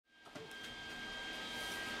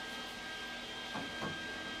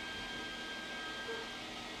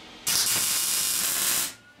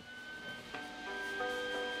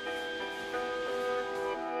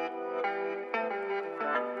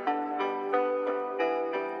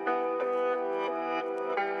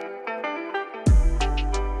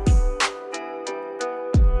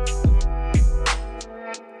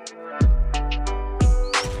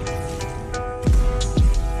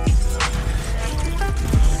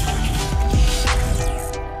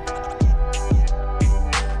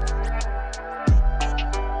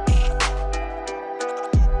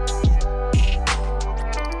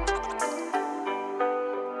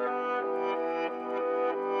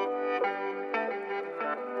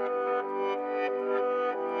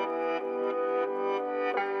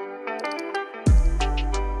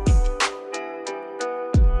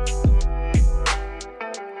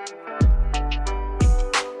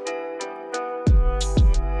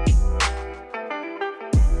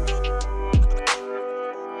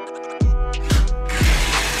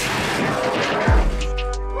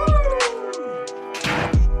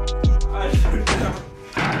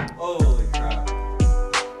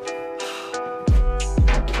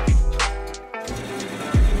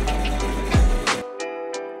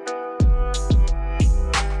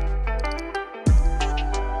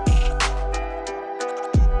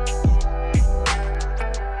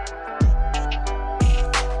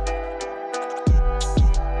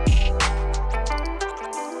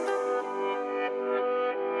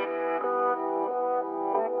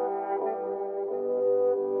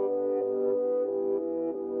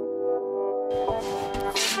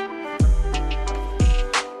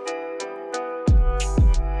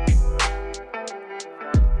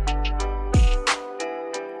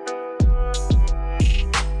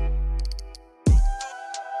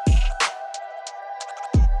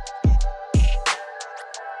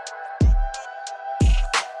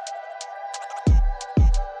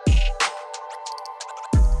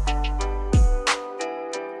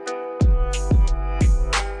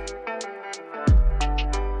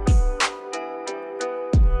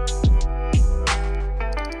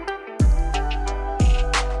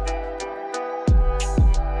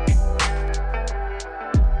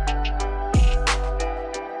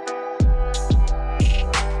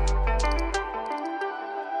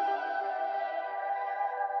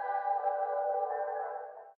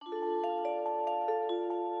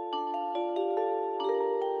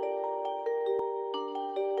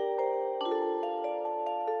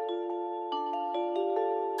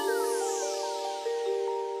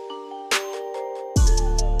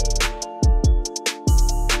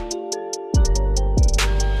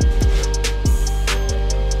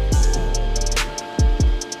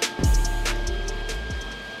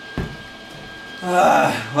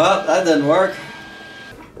that didn't work.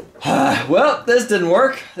 Well, this didn't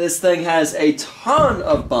work. This thing has a ton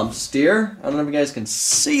of bump steer. I don't know if you guys can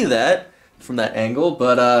see that from that angle,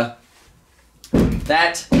 but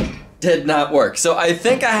that did not work. So I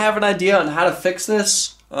think I have an idea on how to fix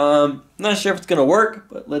this. I'm not sure if it's gonna work,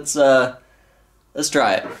 but let's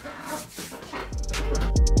try it.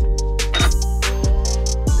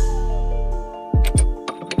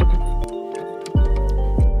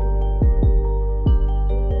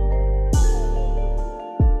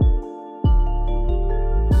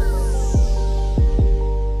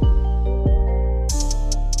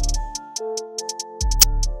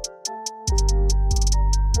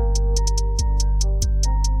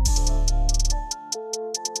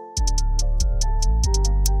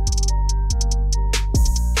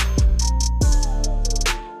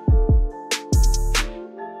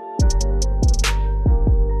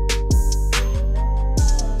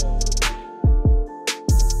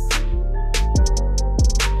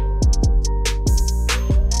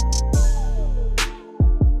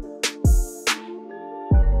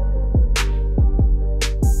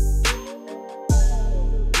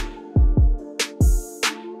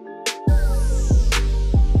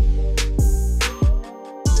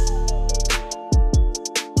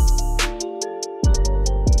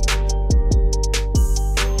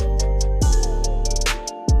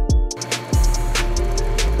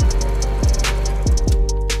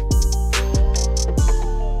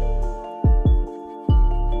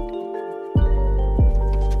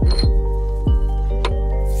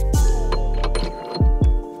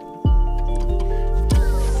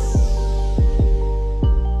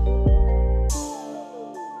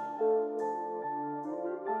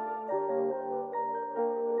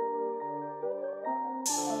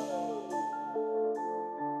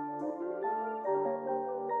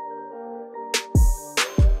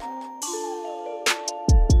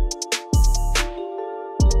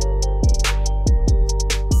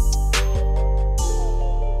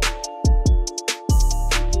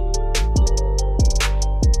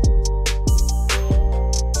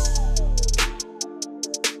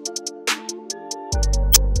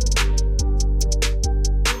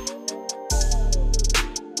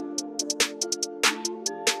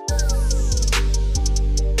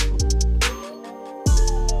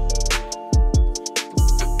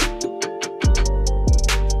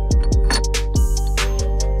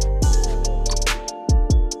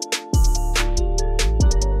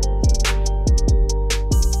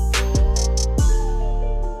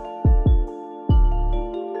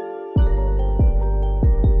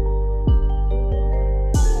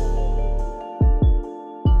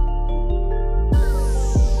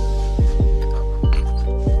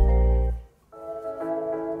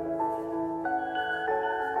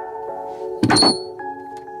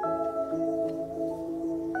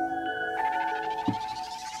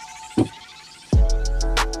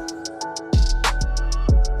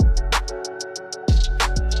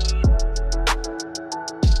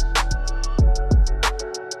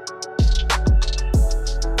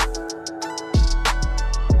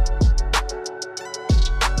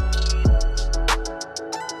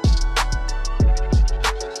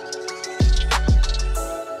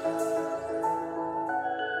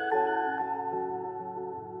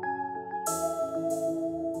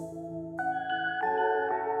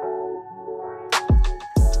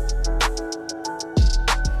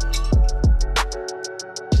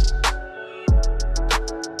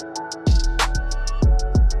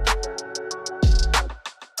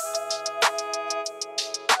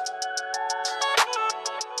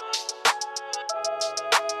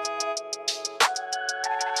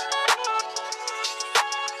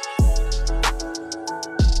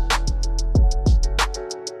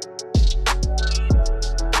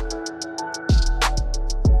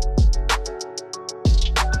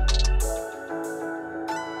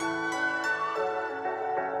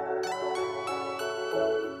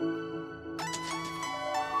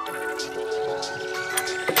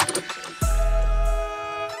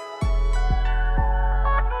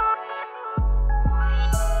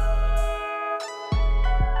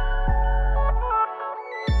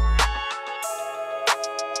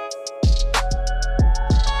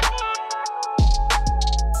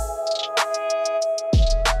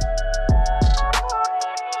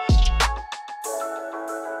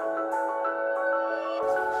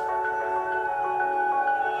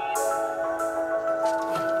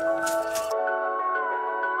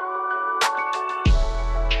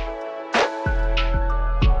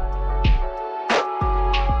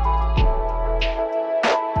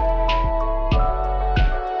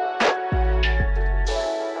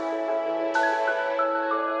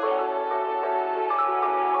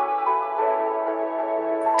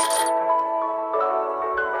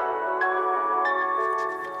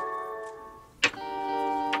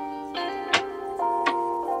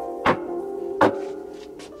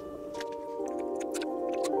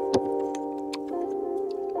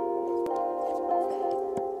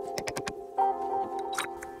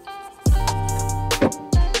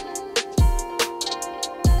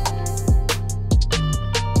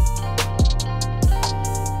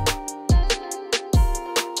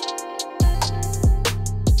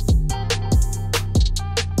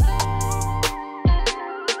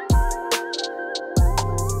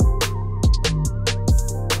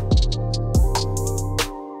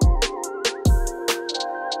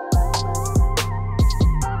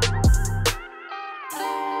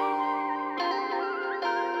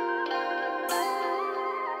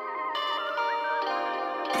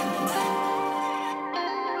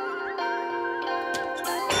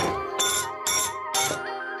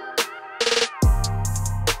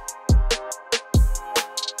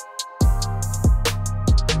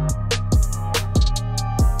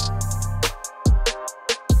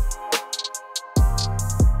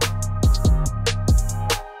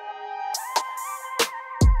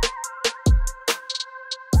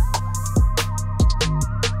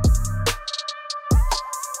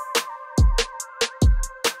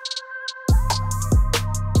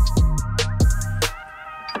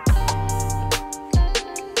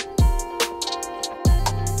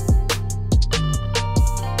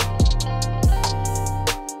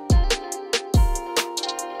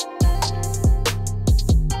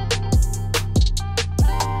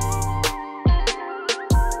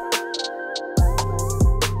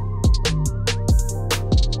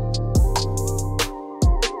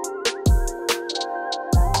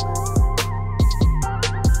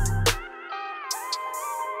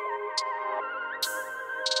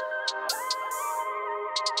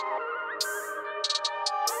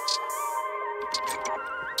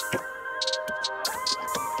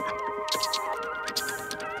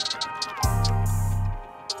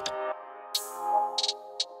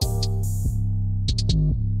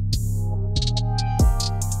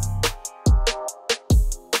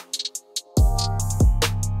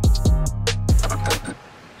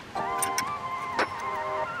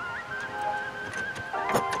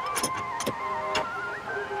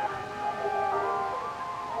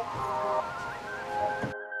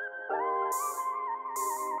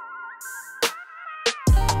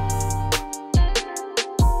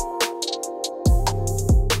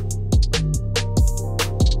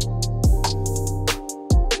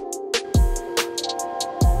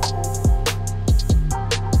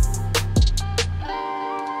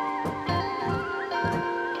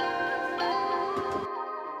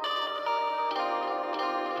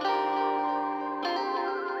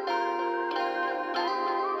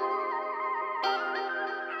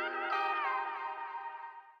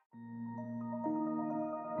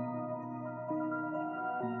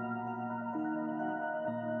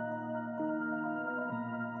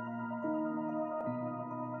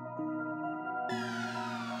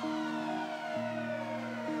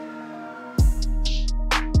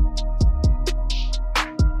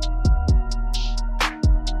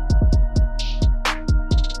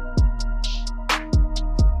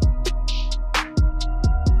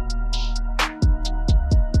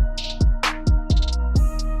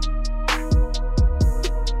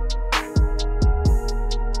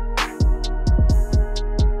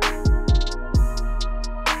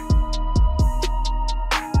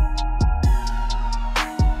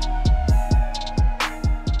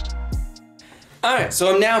 Alright,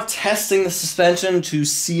 so I'm now testing the suspension to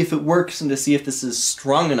see if it works and to see if this is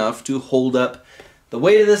strong enough to hold up the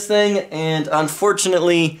weight of this thing, and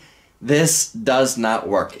unfortunately, this does not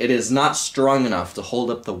work. It is not strong enough to hold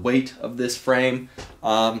up the weight of this frame.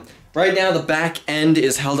 Right now, the back end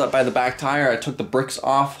is held up by the back tire. I took the bricks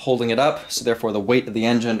off, holding it up, so therefore the weight of the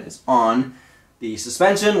engine is on the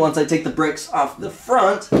suspension. Once I take the bricks off the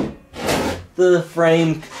front, the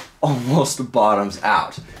frame almost bottoms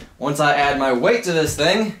out. Once I add my weight to this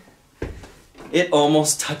thing, it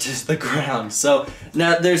almost touches the ground. So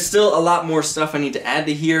now there's still a lot more stuff I need to add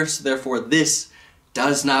to here, so therefore this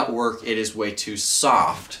does not work. It is way too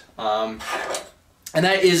soft. And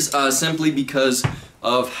that is simply because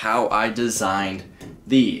of how I designed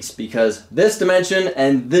these, because this dimension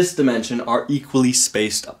and this dimension are equally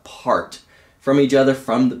spaced apart from each other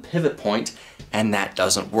from the pivot point, and that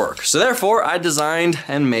doesn't work. So therefore I designed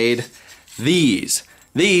and made these.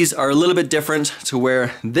 These are a little bit different to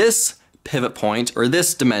where this pivot point, or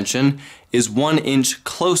this dimension, is 1 inch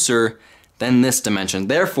closer than this dimension,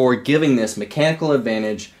 therefore giving this mechanical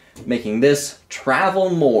advantage, making this travel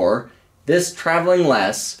more, this traveling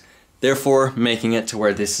less, therefore making it to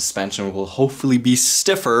where this suspension will hopefully be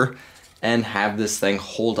stiffer and have this thing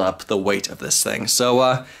hold up the weight of this thing. So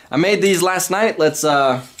I made these last night. Let's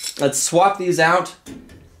swap these out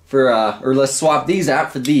for, or let's swap these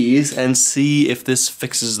out for these and see if this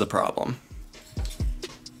fixes the problem.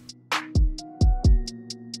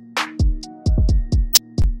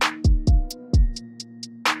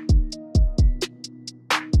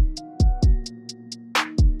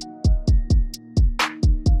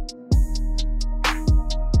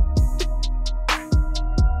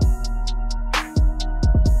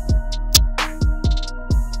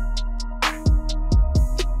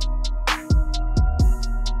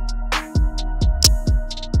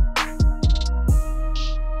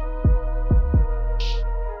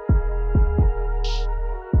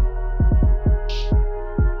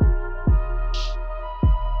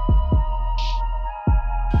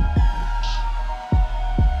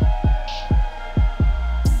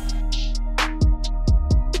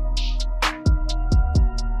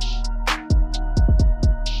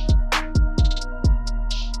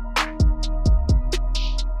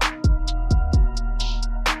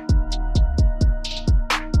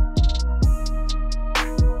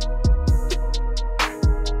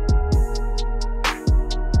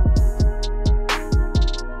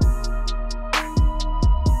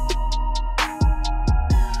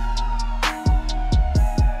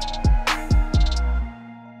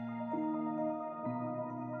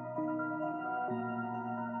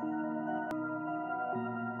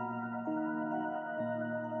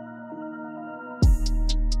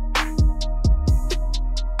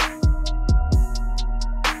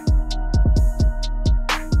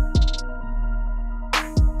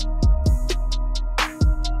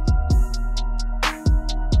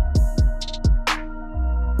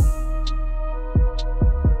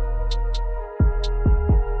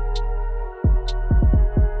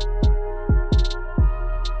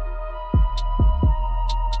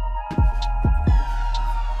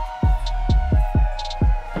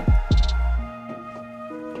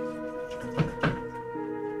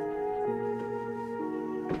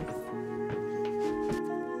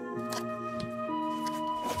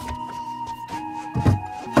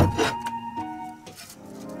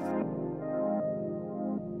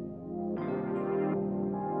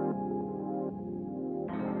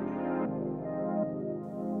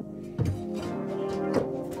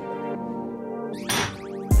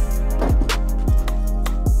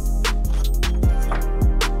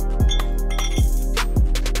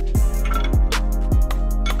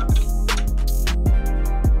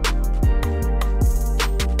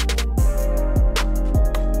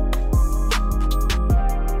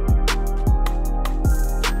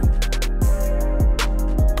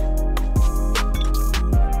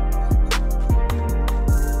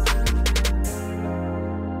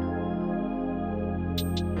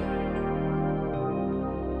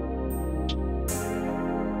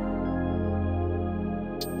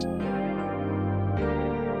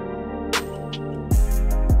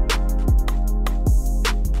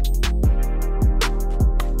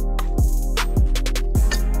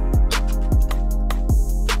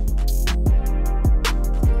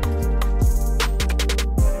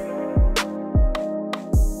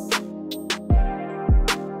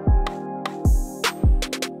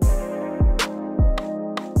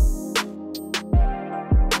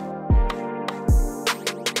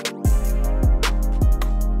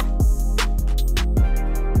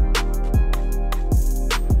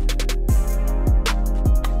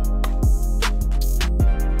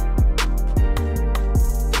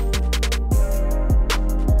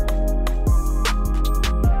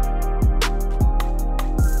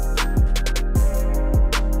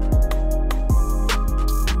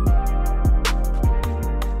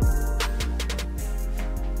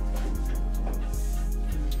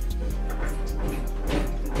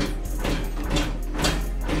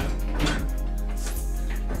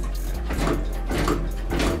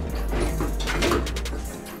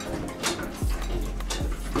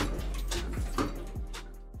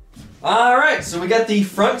 Alright, so we got the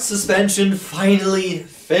front suspension finally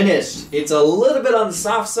finished. It's a little bit on the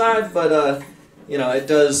soft side, but you know, it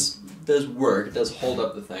does work. It does hold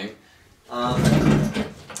up the thing.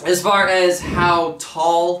 As far as how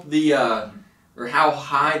tall the or how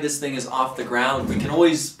high this thing is off the ground, we can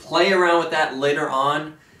always play around with that later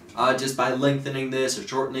on, just by lengthening this or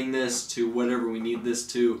shortening this to whatever we need this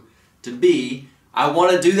to be. I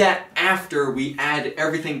want to do that after we add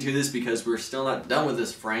everything to this because we're still not done with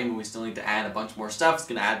this frame and we still need to add a bunch more stuff. It's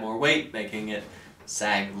going to add more weight, making it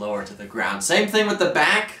sag lower to the ground. Same thing with the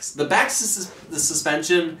back. The the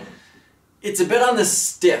suspension, it's a bit on the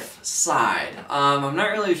stiff side. I'm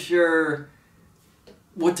not really sure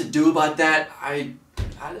what to do about that. I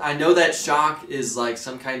know that shock is like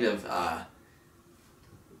some kind of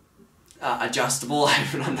adjustable.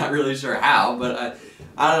 I'm not really sure how, but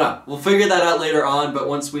I don't know. We'll figure that out later on. But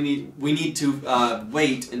once we need to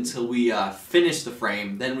wait until we finish the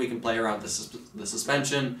frame, then we can play around with the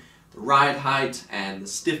suspension, the ride height, and the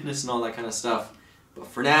stiffness and all that kind of stuff. But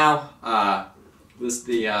for now,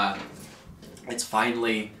 it's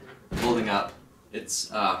finally holding up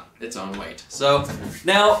its own weight. So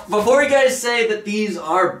now, before you guys say that these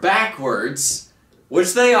are backwards,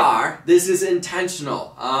 which they are, this is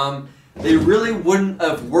intentional. They really wouldn't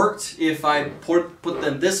have worked if I put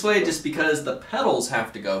them this way, just because the pedals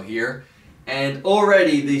have to go here, and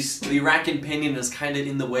already the rack and pinion is kind of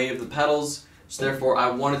in the way of the pedals, so therefore I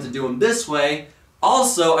wanted to do them this way.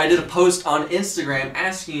 Also, I did a post on Instagram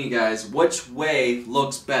asking you guys which way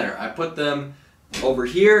looks better. I put them over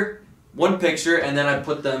here, one picture, and then I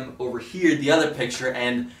put them over here, the other picture,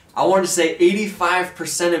 and I wanted to say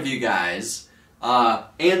 85% of you guys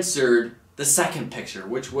answered the second picture,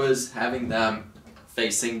 which was having them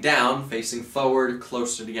facing down, facing forward,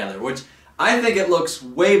 closer together, which I think it looks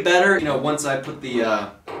way better. You know, once I put the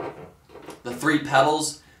 3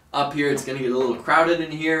 pedals up here, it's going to get a little crowded in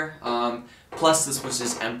here. Plus, this was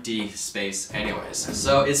just empty space anyways.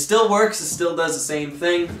 So it still works, it still does the same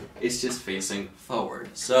thing, it's just facing forward.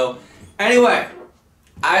 So anyway,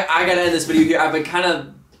 I gotta end this video here. I've been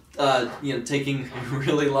kind of, you know, taking a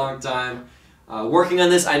really long time working on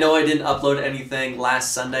this. I know I didn't upload anything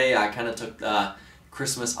last Sunday. I kind of took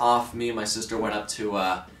Christmas off. Me and my sister went up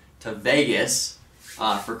to Vegas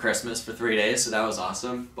for Christmas for 3 days, so that was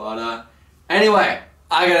awesome. But anyway,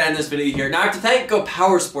 I gotta end this video here. Now I have to thank Go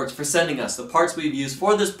Power Sports for sending us the parts we've used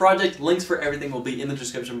for this project. Links for everything will be in the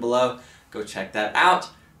description below. Go check that out.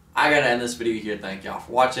 I gotta end this video here. Thank y'all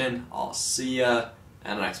for watching. I'll see ya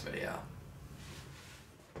in the next video.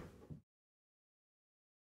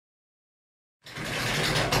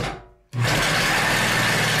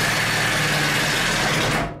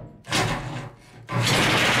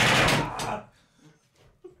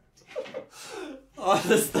 Oh,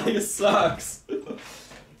 this thing sucks.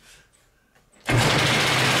 I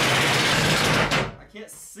can't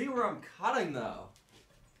see where I'm cutting though.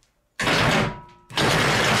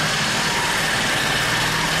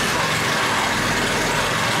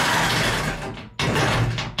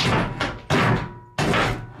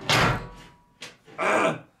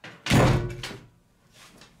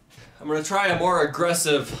 I'm gonna try a more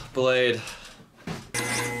aggressive blade.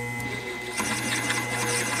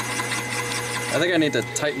 I think I need to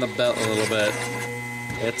tighten the belt a little bit.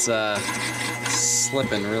 It's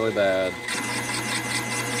slipping really bad.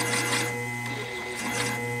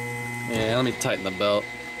 Yeah, let me tighten the belt.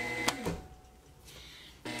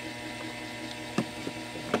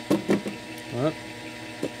 What?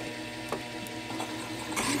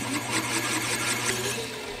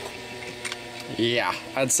 Yeah,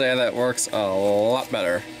 I'd say that works a lot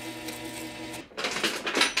better.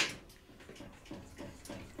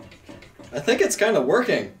 I think it's kind of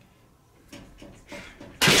working.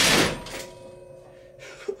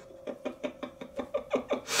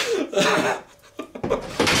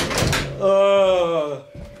 Oh,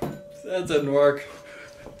 that didn't work.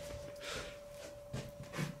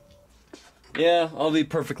 Yeah, I'll be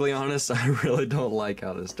perfectly honest, I really don't like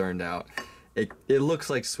how this turned out. It looks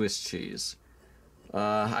like Swiss cheese.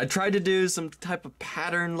 I tried to do some type of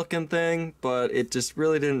pattern looking thing, but it just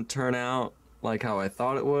really didn't turn out like how I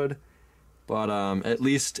thought it would. But at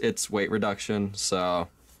least it's weight reduction, so,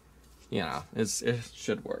 you know, it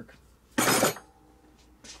should work.